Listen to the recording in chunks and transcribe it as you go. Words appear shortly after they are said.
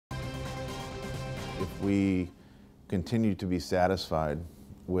if we continue to be satisfied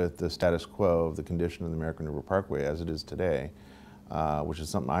with the status quo of the condition of the American River Parkway as it is today, which is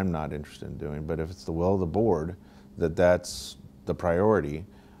something I'm not interested in doing, but if it's the will of the board that that's the priority,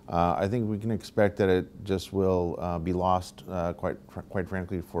 I think we can expect that it just will be lost, quite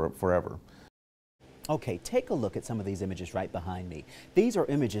frankly, forever. Okay, take a look at some of these images right behind me. These are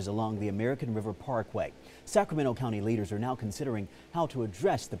images along the American River Parkway. Sacramento County leaders are now considering how to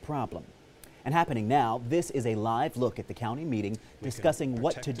address the problem. And happening now, this is a live look at the county meeting discussing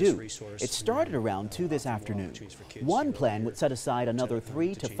what to do. It started around 2 this afternoon. One plan would set aside another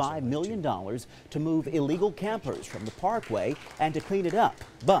 $3 to $5 million to move illegal campers from the parkway and to clean it up.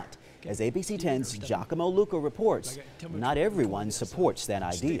 But as ABC 10's Giacomo Luca reports, not everyone supports that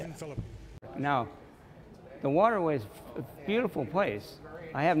idea. Now, the waterway is a beautiful place.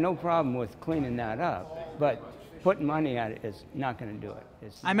 I have no problem with cleaning that up, but putting money at it is not going to do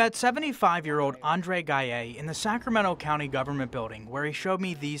it. I met 75-year-old Andre Gaye in the Sacramento County government building where he showed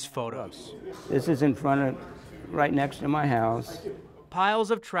me these photos. This is in front of, right next to my house. Piles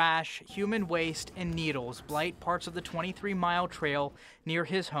of trash, human waste, and needles blight parts of the 23-mile trail near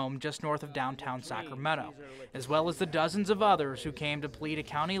his home just north of downtown Sacramento, as well as the dozens of others who came to plead to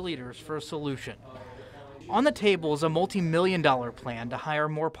county leaders for a solution. On the table is a multi-million-dollar plan to hire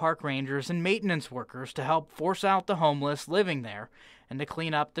more park rangers and maintenance workers to help force out the homeless living there and to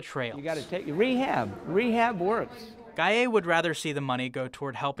clean up the trails. You got to take rehab. Rehab works. Gaye would rather see the money go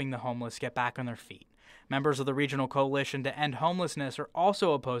toward helping the homeless get back on their feet. Members of the Regional Coalition to End Homelessness are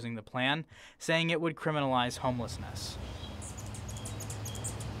also opposing the plan, saying it would criminalize homelessness.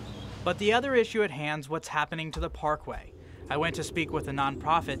 But the other issue at hand is what's happening to the parkway. I went to speak with a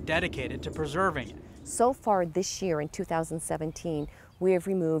nonprofit dedicated to preserving it. So far this year in 2017, we have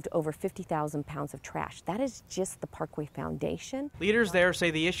removed over 50,000 pounds of trash. That is just the Parkway Foundation. Leaders there say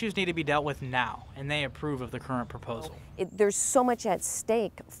the issues need to be dealt with now, and they approve of the current proposal. There's so much at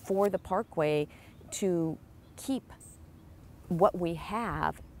stake for the Parkway to keep what we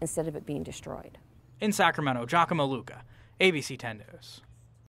have instead of it being destroyed. In Sacramento, Giacomo Luca, ABC 10 News.